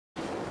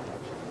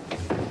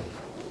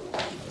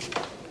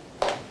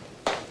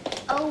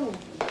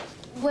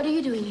What are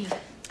you doing here?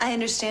 I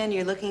understand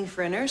you're looking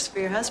for a nurse for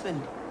your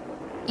husband.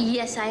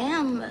 Yes, I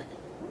am.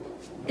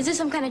 Is this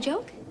some kind of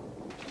joke?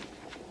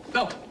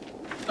 No,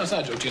 it's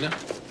not a joke, Gina.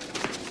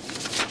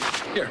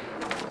 Here.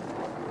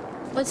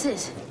 What's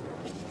this?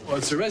 Well,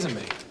 it's a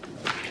resume.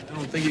 I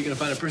don't think you're going to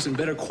find a person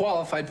better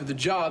qualified for the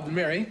job than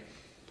Mary.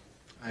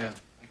 I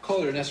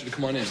called her and asked her to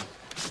come on in.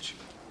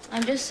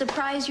 I'm just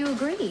surprised you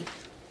agreed.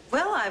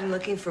 Well, I'm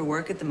looking for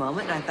work at the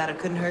moment, and I thought it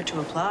couldn't hurt to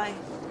apply.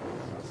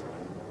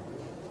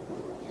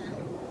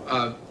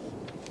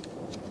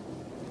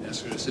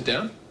 Ask her to sit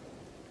down.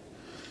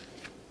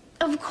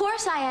 Of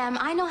course I am.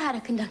 I know how to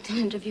conduct an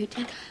interview,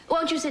 Ted.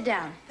 Won't you sit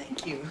down?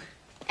 Thank you.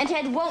 And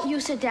Ted, won't you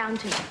sit down,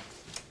 too?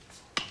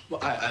 Well,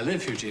 I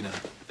live here, Gina.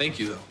 Thank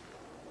you,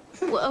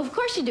 though. Well, of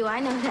course you do. I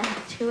know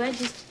that, too. I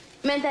just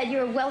meant that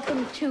you're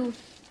welcome to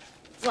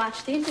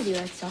watch the interview,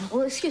 that's all.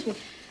 Well, excuse me.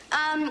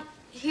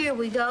 Here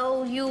we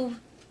go. You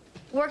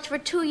worked for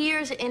 2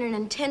 years in an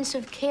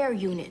intensive care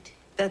unit.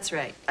 That's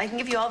right. I can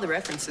give you all the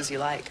references you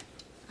like.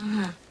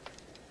 Uh-huh.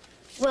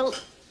 Well,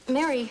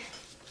 Mary,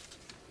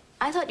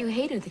 I thought you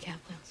hated the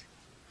Kaplan's.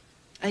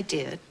 I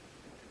did.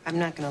 I'm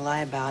not going to lie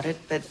about it,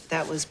 but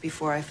that was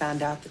before I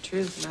found out the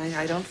truth, and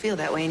I don't feel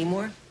that way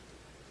anymore.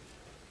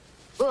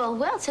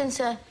 Well, since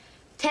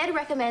Ted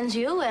recommends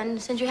you, and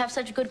since you have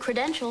such good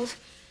credentials,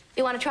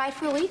 you want to try it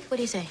for a week? What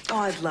do you say? Oh,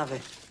 I'd love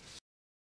it.